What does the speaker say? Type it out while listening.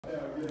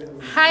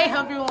Hi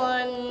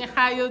everyone,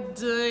 how you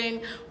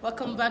doing?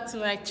 Welcome back to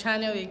my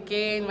channel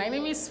again. My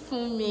name is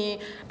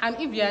Fumi, and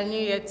if you are new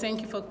here,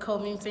 thank you for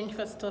coming, thank you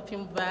for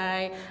stopping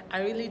by.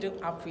 I really do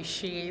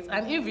appreciate.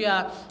 And if you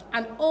are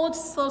an old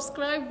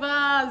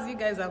subscriber, you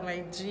guys are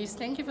my G's,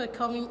 thank you for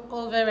coming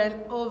over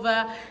and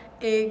over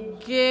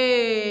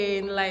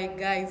again. Like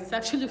guys, it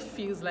actually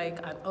feels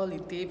like an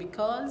holiday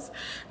because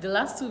the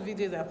last two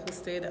videos I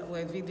posted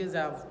were videos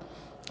I've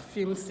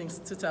filmed since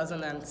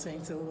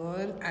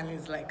 2021, and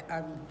it's like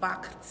I'm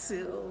back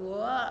to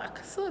work.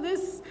 So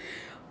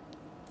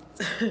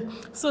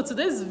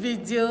today's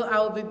video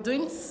I'll be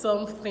doing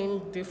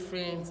something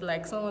different.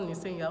 Like someone is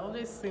saying, you're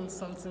always saying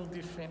something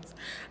different.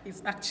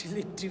 It's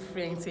actually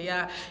different.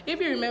 Yeah,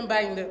 if you remember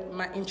in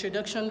my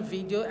introduction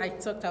video, I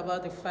talked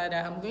about the fact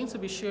that I'm going to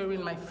be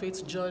sharing my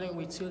faith journey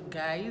with you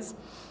guys,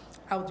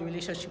 how the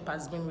relationship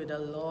has been with the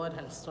Lord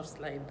and stuff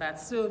like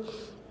that. So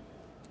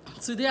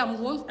today I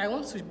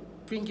want to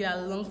bring you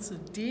along to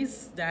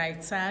this that I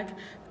tag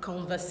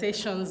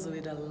Conversations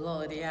with the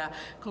Lord. Yeah,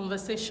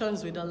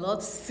 Conversations with the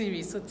Lord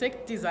series. So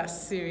take this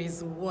as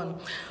series 1.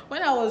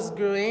 When I was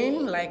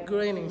growing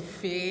in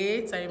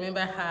faith, I remember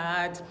I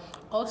had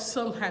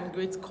awesome and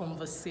great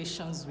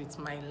conversations with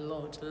my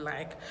Lord.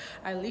 Like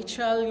I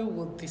literally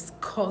would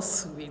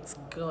discuss with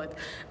God,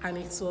 and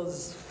it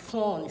was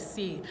fun.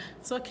 See,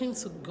 talking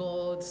to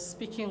God,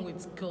 speaking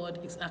with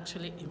God is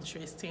actually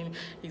interesting.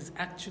 It's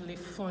actually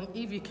fun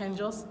if you can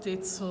just stay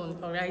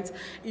tuned. All right,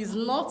 it's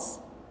not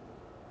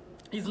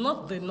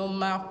the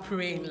normal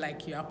praying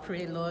like you are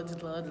praying,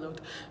 Lord, Lord,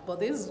 Lord.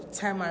 But this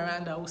time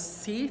around, I will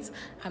sit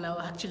and I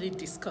will actually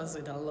discuss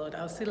with the Lord.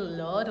 I'll say,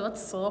 Lord,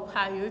 what's up?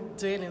 How are you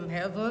doing in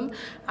heaven?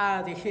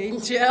 How are the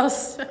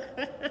angels?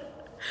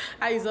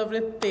 How is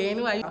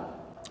everything?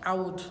 I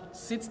would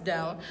sit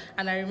down,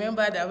 and I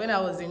remember that when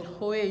I was in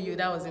OAU,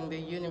 that was in the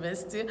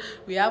university,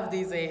 we have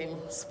this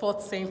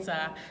sports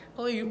center.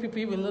 OAU people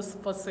even know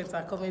sports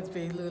center, comment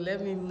below,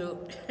 let me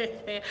know.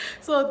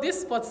 So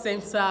this sports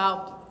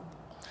center,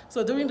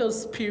 so during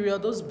those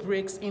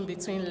breaks in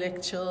between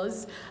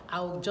lectures,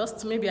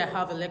 maybe I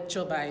have a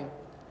lecture by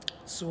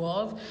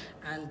 12,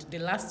 and the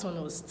last one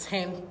was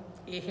 10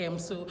 a.m.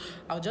 So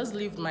I'll just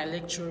leave my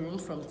lecture room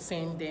from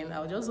 10, then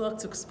I'll just walk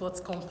to sports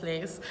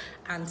complex,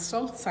 and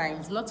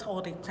sometimes, not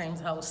all the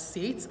times, I'll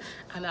sit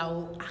and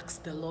I'll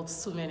ask the Lord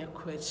so many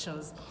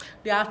questions.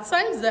 There are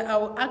times that I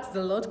will ask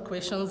the Lord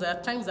questions, there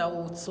are times I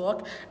will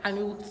talk, and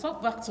He will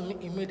talk back to me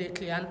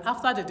immediately, and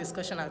after the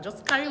discussion, I'll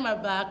just carry my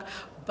bag,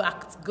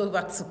 go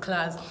back to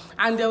class.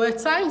 And there were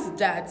times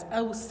that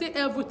I will say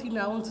everything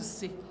I want to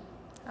say,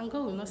 and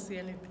God will not say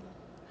anything.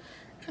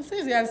 And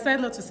since He has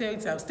decided not to say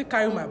anything, I'll still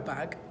carry my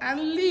bag and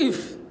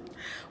leave.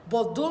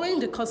 But during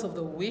the course of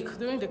the week,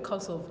 during the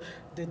course of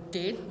the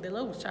day, the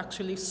Lord will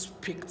actually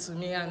speak to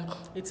me, and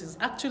it is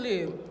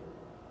actually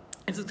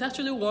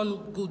one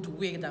good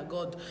way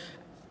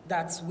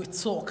that we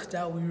talk,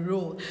 that we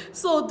roll.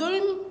 So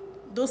during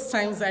those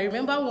times, I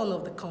remember one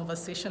of the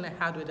conversations I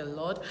had with the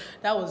Lord.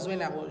 That was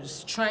when I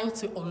was trying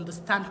to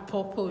understand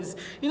purpose.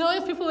 You know,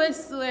 when people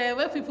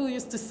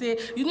used to say,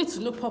 you need to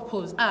know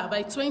purpose.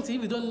 By 20,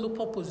 if you don't know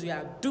purpose, you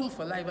are doomed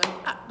for life.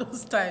 And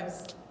those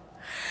times,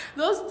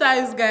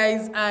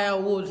 guys, I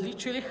would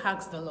literally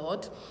ask the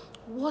Lord,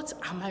 what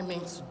am I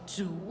meant to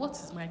do? What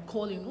is my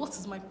calling? What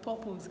is my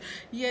purpose?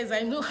 Yes,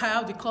 I know I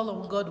have the call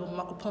of God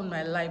upon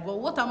my life, but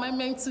what am I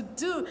meant to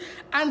do?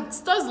 And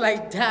stuff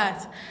like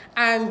that.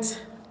 And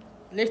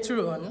later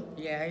on,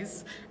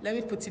 yes, let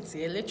me put it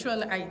here. Later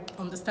on, I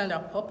understand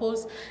that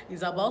purpose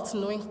is about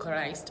knowing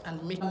Christ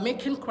and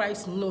making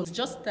Christ known. It's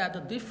just that the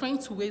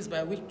different ways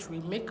by which we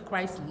make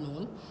Christ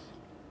known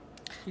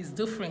is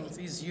different,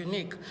 is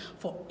unique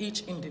for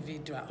each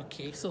individual,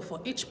 okay? So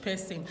for each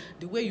person,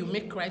 the way you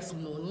make Christ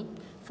known,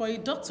 for a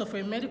doctor, for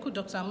a medical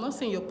doctor, I'm not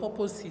saying your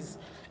purpose is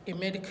a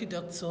medical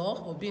doctor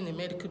or being a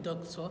medical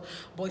doctor,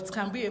 but it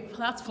can be a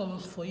platform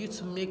for you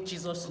to make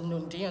Jesus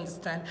known. Do you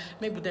understand?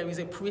 Maybe there is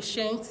a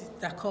patient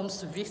that comes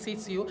to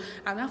visit you,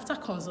 and after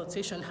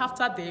consultation,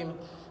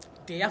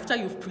 after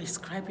you've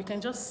prescribed, you can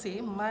just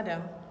say,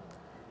 Madam,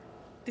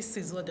 this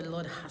is what the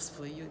Lord has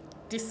for you.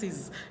 You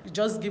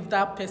just give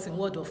that person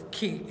word of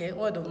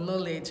word of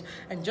knowledge,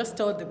 and just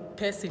tell the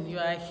person you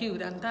are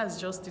healed, and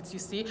that's just it. You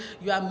see,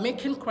 you are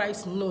making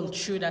Christ known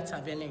through that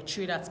avenue,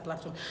 through that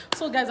platform.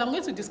 So guys, I'm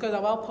going to discuss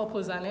about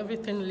purpose and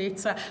everything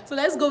later. So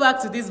let's go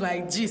back to this, my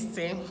gist.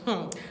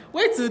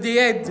 Wait till the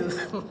end.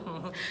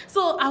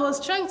 So I was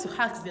trying to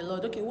ask the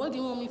Lord, okay, what do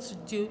you want me to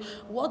do?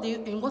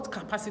 In what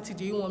capacity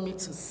do you want me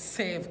to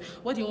serve?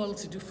 What do you want me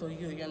to do for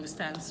you? You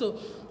understand?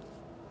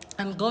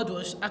 And God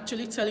was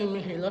actually telling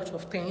me a lot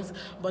of things,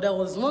 but there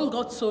was one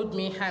God told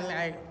me,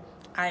 and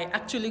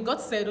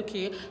God said,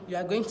 okay, you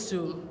are going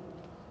to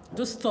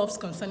do stuff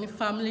concerning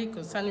family,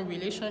 concerning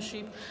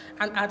relationship.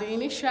 And at the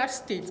initial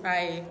state,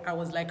 I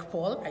was like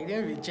Paul, I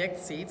didn't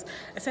reject it.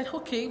 I said,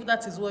 okay, if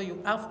that is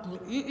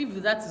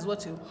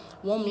what you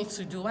want me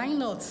to do, why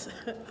not?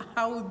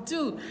 I will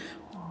do.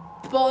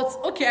 But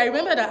okay, I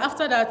remember that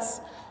after that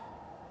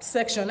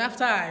section,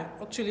 after I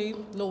actually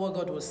know what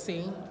God was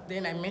saying,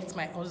 then I met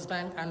my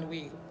husband,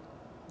 and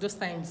those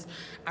times,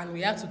 and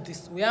we have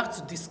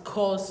to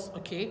discuss,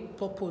 okay,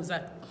 purpose,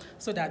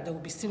 so that there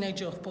will be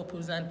synergy of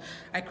purpose. And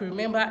I can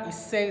remember he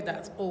said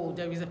that, oh,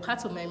 there is a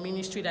part of my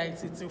ministry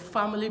that it's a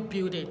family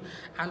building,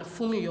 and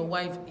Fumi, your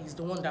wife, is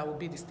the one that will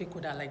be the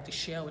stakeholder, like the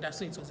shareholder.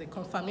 So it was a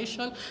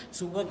confirmation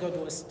to what God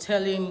was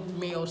telling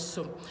me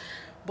also.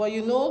 But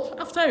you know,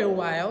 after a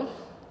while,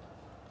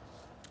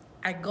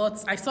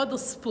 I saw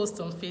this post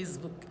on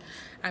Facebook,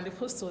 and the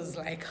post was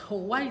like, oh,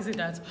 why is it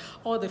that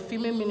all the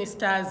female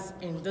ministers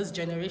in this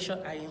generation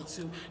are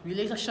into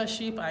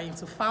relationship, are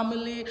into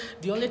family?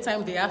 The only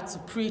time they have to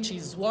preach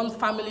is one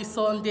family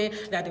Sunday,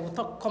 that they will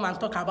come and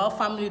talk about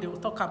family, they will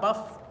talk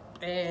about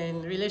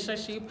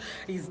relationship.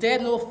 Is there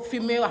no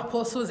female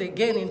apostles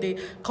again in the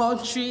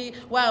country?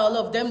 Why are all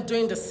of them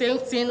doing the same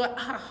thing?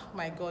 Ah,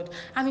 my God.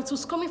 And it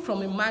was coming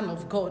from a man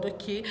of God,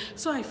 okay?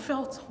 So I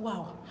felt,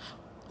 wow,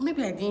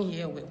 maybe I didn't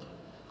hear well.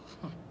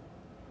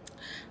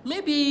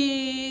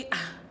 Maybe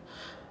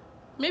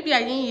I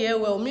didn't hear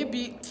well.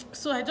 Maybe,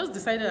 so I just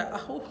decided that,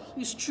 oh,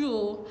 it's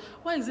true.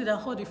 Why is it that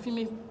all the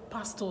female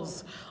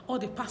pastors, all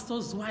the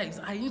pastors' wives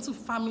are into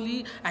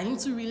family, are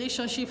into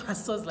relationship and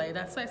stuff like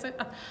that? So I said,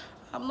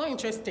 I'm not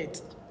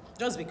interested.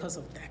 Just because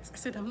of that, I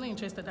said, I'm not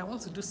interested. I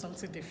want to do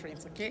something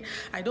different, okay?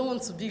 I don't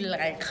want to be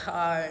like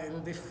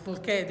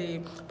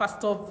the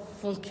Pastor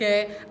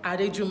FUNKE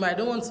FELIX-ADEJUMO. I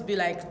don't want to be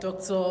like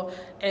Dr.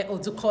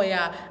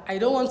 Odukoya. I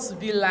don't want to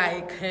be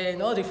like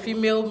all the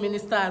female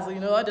ministers, you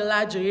know, all the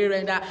large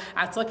area that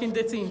are talking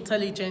dating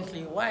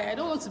intelligently. Why? I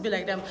don't want to be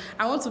like them.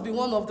 I want to be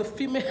one of the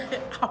female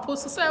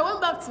apostles. So I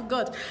went back to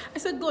God. I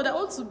said, God, I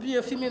want to be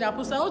a female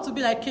apostle. I want to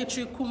be like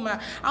KATHRYN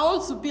KUHLMAN. I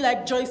want to be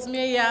like Joyce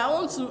Meyer. I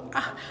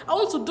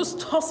want to do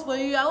stuff for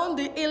you. I want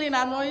the healing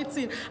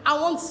anointing. I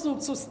want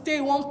to stay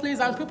in one place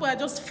and people are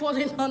just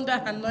falling under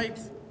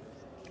anointing.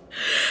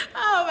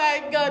 Oh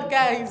my God,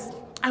 guys.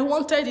 I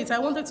wanted it. I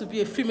wanted to be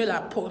a female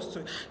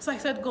apostle. So I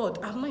said, God,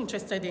 I'm not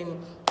interested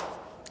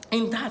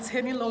in that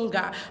any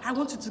longer. I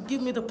want you to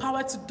give me the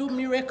power to do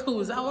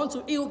miracles. I want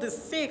to heal the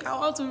sick. I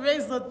want to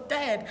raise the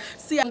dead.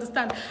 See,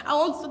 understand?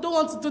 Don't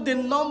want to do the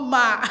normal.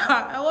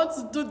 I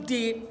want to do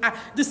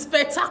the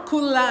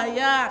spectacular,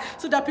 yeah,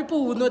 so that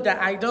people will know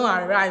that I don't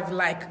arrive.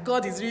 Like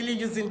God is really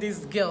using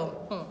this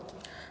girl.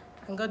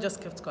 And God just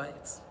kept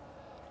quiet.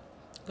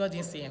 God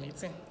didn't say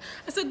anything.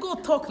 I said, go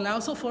talk now.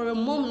 So for a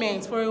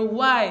moment, for a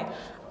while,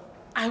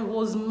 I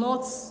was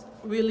not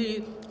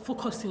really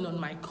focusing on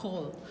my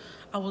call.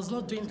 I was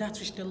not doing that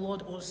which the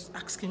Lord was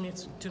asking me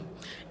to do.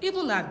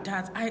 Even at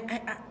that,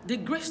 the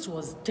grace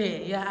was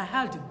there. Yeah, I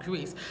had the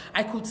grace.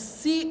 I could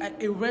see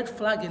a red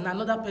flag in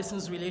another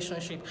person's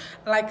relationship.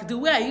 Like the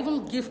way I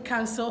even give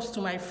counsels to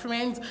my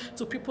friends,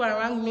 to people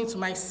around me, to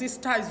my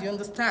sisters, you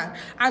understand?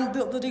 And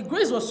the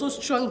grace was so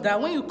strong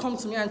that when you come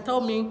to me and tell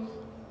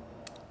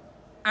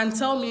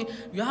me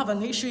you have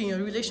an issue in your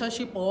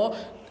relationship, or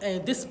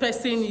this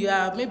person,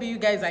 maybe you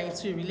guys are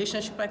into a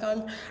relationship,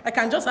 I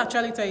can just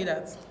actually tell you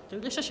that the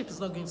relationship is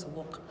not going to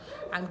work.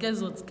 And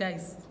guess what,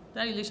 guys?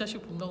 That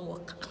relationship will not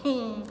work.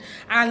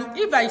 And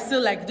if I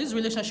feel like this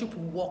relationship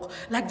will work,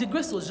 like the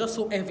grace was just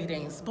so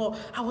evident, but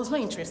I was not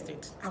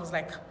interested. I was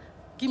like,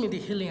 give me the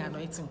healing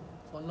anointing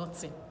or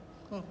nothing.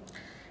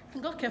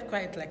 And God kept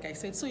quiet, like I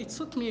said. So it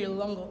took me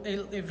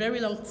a very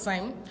long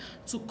time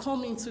to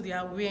come into the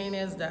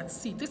awareness that,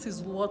 see, this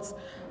is what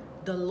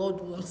the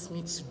Lord wants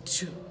me to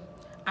do.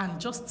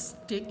 And just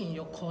stay in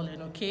your calling,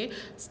 okay?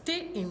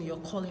 Stay in your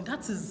calling.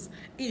 That is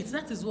it.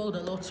 That is what the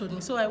Lord told me.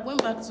 So I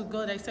went back to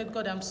God. I said,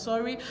 God, I'm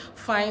sorry.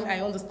 Fine,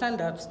 I understand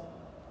that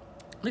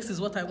this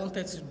is what I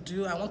wanted to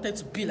do. I wanted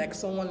to be like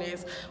someone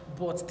else,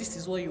 but this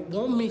is what you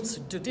want me to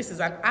do. This is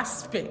an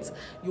aspect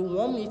you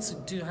want me to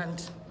do.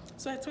 And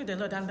so I told the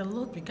Lord, and the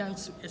Lord began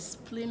to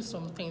explain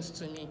some things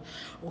to me.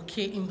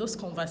 Okay, in those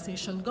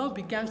conversations, God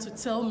began to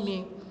tell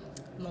me,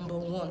 number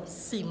one,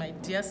 see, my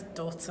dearest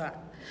daughter,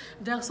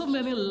 there are so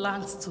many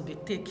lands to be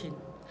taken.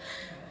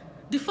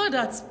 The fact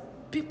that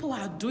people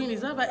are doing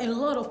it, a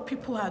lot of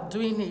people are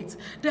doing it.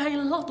 There are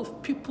a lot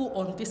of people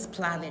on this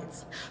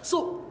planet.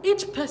 So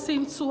each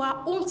person to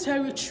our own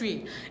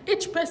territory,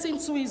 each person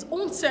to his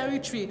own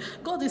territory.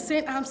 God is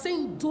saying, I'm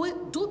saying,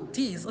 do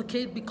this,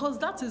 okay? Because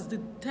that is the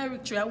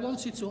territory I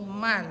want you to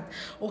man,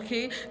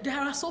 okay? There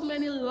are so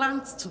many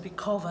lands to be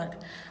covered.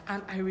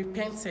 And I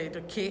repented,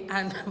 okay?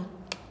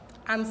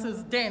 And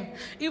since then,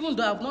 even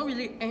though I've not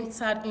really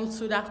entered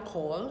into that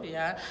call,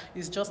 yeah,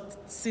 it's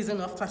just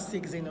season after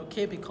season,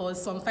 okay?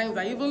 Because sometimes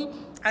I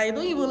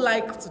don't even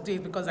like to do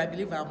it because I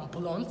believe I'm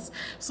blunt.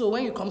 So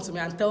when you come to me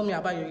and tell me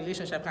about your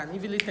relationship, I can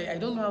easily tell you, I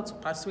don't know how to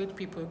persuade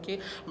people, okay?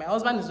 My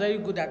husband is very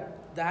good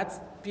at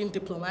that, being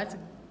diplomatic,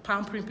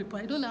 pampering people.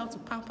 I don't know how to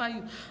pamper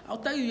you. I'll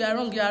tell you, you are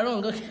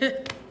wrong,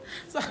 okay?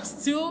 So I'm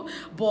still,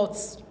 but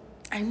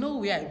I know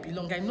where I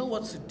belong. I know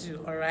what to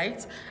do, all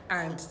right?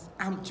 And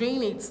I'm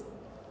doing it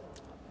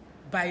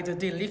by the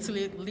day,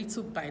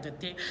 little by the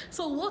day.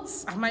 So what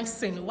am I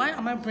saying? Why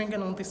am I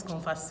bringing on this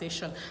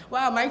conversation?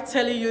 Why am I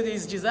telling you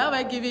this gist? How am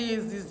I giving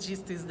you this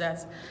gist is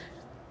that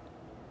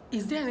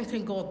Is there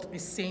anything God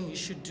is saying you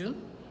should do?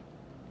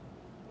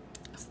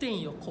 Stay in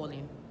your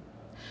calling.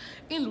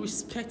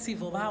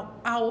 Irrespective of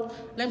how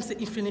let me say,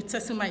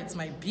 infinitesimal it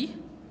might be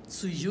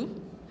to you,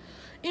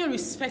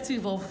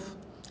 irrespective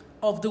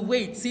of the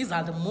way it is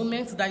at the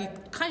moment, that you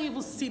can't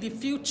even see the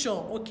future,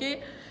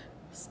 okay?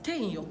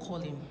 Stay in your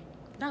calling.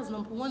 That's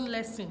number one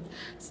lesson.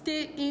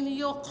 Stay in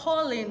your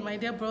calling, my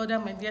dear brother,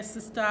 my dear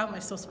sister, my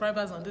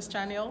subscribers on this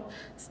channel.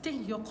 Stay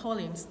in your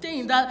calling.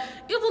 Stay in that,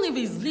 even if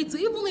it's little,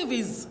 even if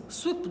it's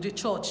sweep the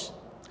church,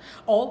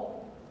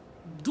 or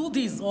do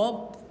this,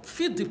 or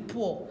feed the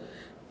poor.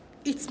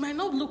 It might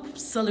not look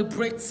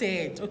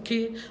celebrated,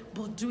 okay?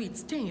 But do it.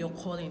 Stay in your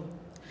calling.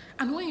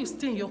 And when you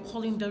stay in your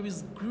calling, there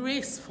is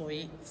grace for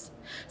it.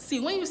 See,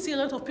 when you see a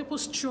lot of people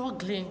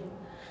struggling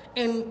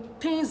in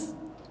things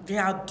they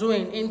are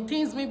doing, in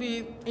things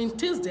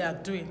they are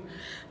doing,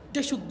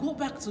 they should go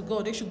back to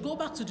God. They should go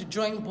back to the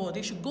drawing board.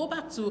 They should go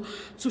back to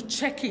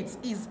check it.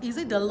 Is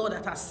it the Lord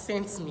that has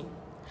sent me?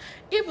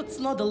 If it's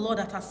not the Lord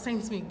that has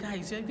sent me,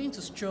 guys, you're going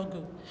to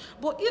struggle.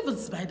 But if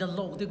it's by the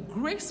Lord, the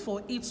grace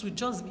for it will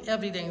just be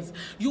evidence.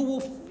 You will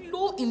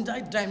flow in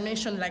that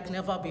dimension like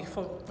never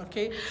before,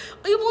 okay?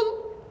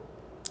 Even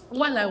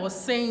while I was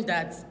saying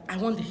that I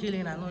want the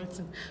healing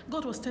anointing,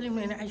 God was telling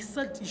me, and I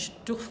said you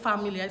should do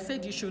family. I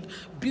said you should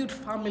build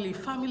family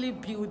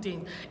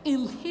building.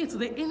 In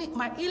it,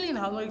 my healing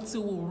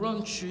anointing will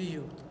run through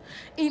you.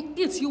 In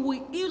it, you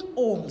will heal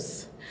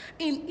homes.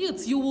 In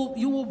it, you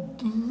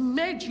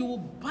will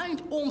bind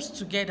homes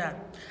together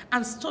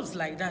and stuff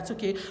like that.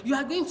 Okay, you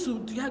are going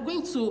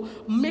to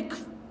make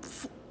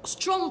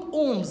strong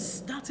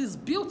homes that is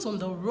built on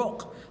the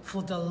rock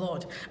for the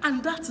Lord,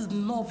 and that is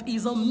enough.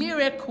 Is a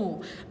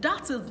miracle.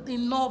 That is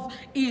enough.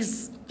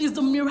 Is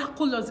the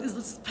miraculous. Is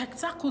the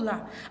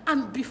spectacular.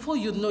 And before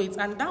you know it,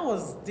 and that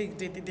was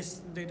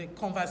the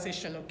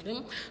conversation. Okay,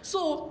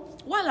 so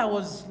while I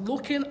was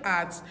looking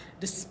at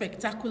the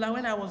spectacular,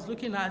 when I was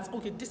looking at,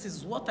 okay, this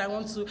is what I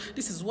want to,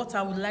 this is what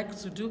I would like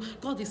to do,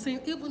 God is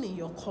saying, even in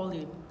your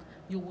calling,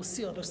 you will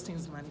see all those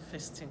things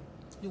manifesting.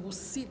 You will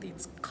see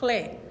it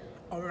clear.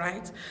 All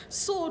right.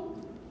 So,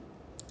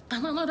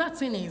 and another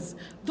thing is,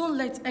 don't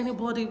let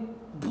anybody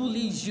bully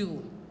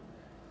you.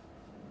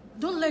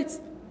 Don't let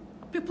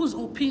people's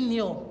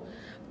opinion,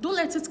 don't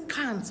let it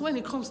count when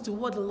it comes to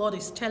what the Lord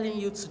is telling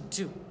you to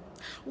do,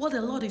 what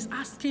the Lord is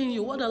asking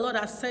you, what the Lord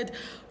has said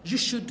you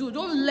should do.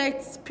 Don't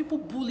let people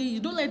bully you.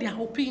 Don't let their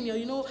opinion.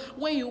 You know,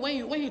 when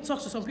you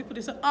talk to some people,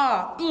 they say,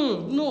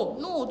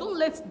 no, don't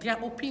let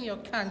their opinion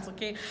count.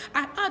 Okay,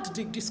 I had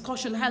the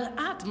discussion. I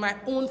had my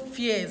own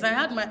fears. I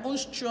had my own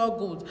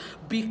struggles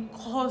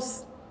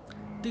because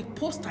the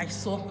post I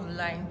saw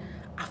online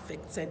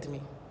affected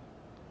me.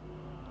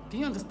 Do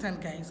you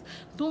understand, guys?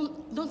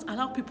 Don't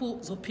allow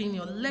people's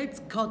opinion.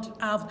 Let God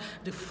have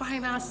the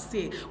final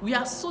say. We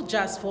are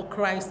soldiers for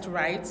Christ,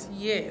 right?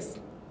 Yes.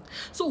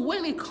 So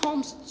when it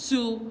comes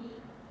to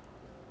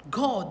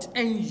God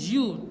and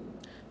you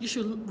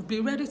should be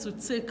ready to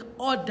take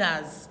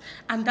orders,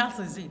 and that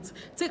is it.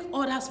 Take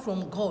orders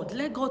from God.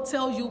 Let God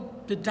tell you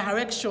the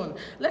direction.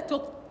 Let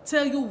God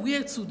tell you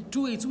where to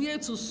do it, where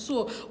to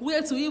sow,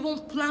 where to even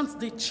plant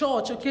the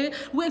church, okay?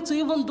 Where to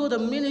even do the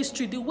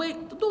ministry, the way.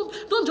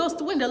 Don't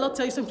just, when the Lord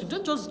tells you something,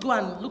 don't just go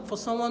and look for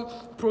someone,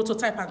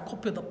 prototype and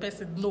copy the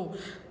person. No,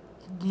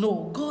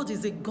 God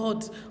is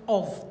God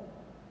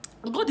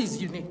is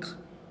unique.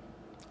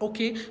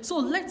 Okay, so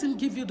let him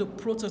give you the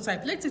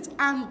prototype. Let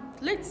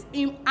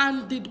him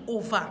hand it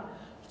over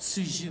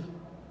to you.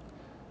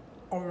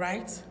 All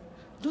right?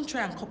 Don't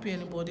try and copy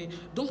anybody.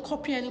 Don't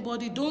copy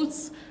anybody.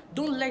 Don't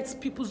let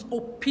people's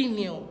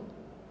opinion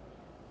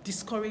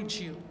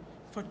discourage you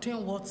for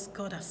doing what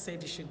God has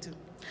said you should do.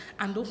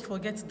 And don't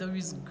forget, there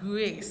is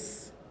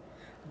grace.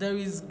 There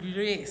is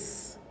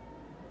grace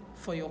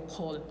for your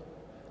call.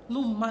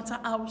 No matter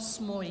how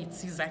small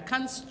it is, I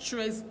can't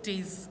stress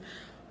this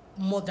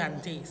more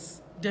than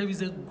this. There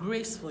is a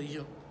grace for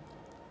you.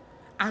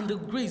 And the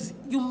grace,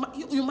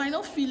 you might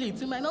not feel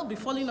it. You might not be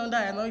falling under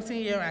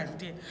anointing here and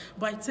there.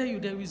 But I tell you,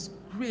 there is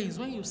grace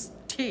when you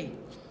stay.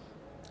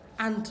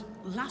 And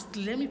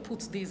lastly, let me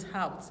put this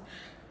out.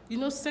 You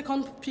know,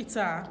 2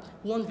 Peter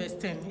 1 verse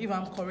 10, if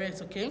I'm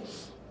correct, okay,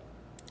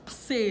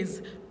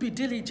 says, be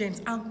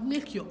diligent and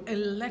make your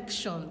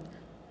election,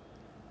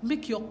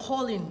 make your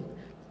calling,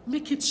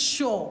 make it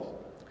sure.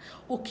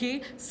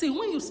 Okay? See,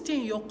 when you stay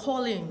in your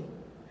calling,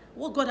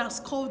 what God has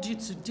called you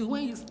to do,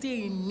 when you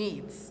stay in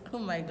it, oh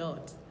my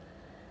God,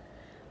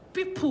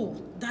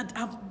 people that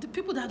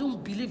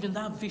don't believe in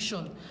that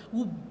vision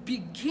will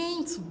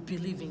begin to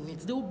believe in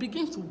it. They will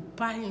begin to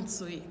buy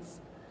into it.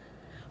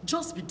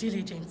 Just be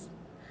diligent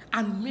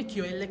and make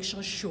your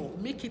election sure.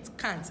 Make it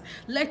count.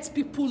 Let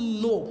people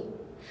know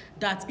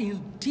that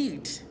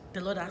indeed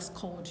the Lord has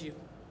called you.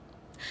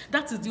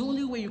 That is the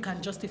only way you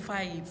can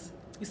justify it.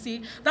 You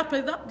see, that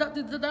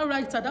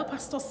writer, that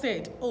pastor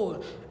said,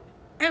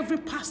 Every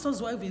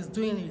pastor's wife is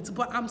doing it,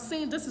 but I'm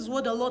saying this is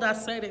what the Lord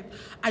has said it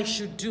I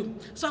should do.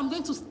 So I'm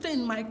going to stay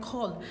in my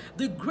call.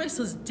 The grace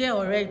is there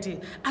already,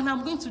 and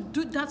I'm going to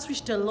do that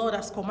which the Lord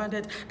has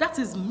commanded. That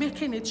is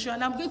making it sure,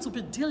 and I'm going to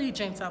be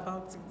diligent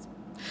about it.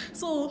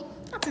 So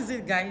that is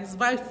it, guys.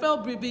 By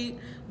February,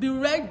 be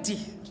ready.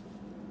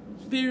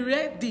 Be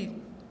ready.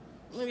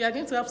 We are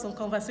going to have some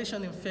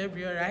conversation in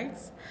February, right?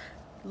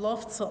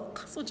 Love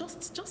talk. So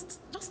just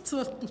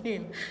tune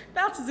in.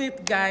 That is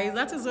it, guys.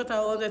 That is what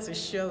I wanted to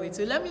share with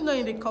you. Let me know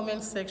in the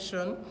comment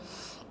section.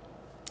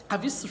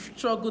 Have you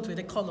struggled with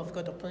the call of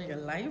God upon your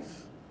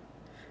life?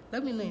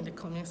 Let me know in the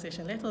comment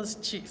section. Let us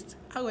gist.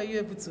 How were you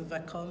able to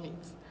overcome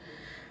it?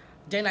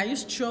 Then are you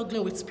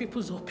struggling with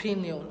people's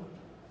opinion?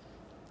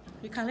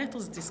 You can let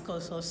us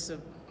discuss also.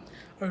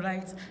 All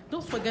right,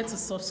 don't forget to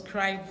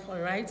subscribe.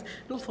 All right,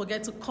 don't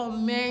forget to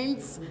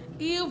comment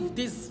if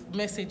this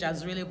message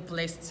has really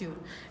blessed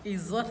you.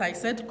 Is what I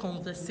said,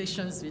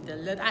 conversations with the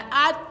Lord.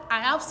 I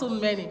have so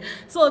many,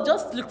 so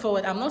just look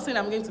forward. I'm not saying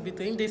I'm going to be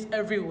doing this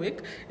every week.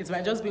 It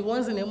might just be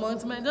once in a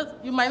month.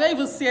 You might not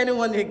even see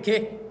anyone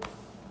again,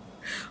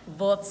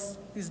 but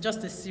it's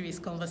just a series,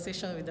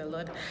 conversation with the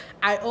Lord.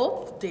 I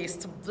hope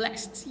this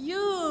blessed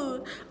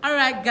you. All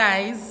right,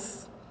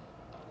 guys.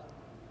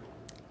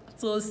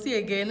 So see you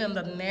again in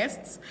the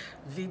next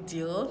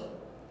video.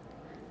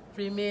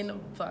 Remain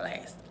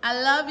blessed. I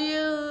love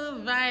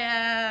you. Bye.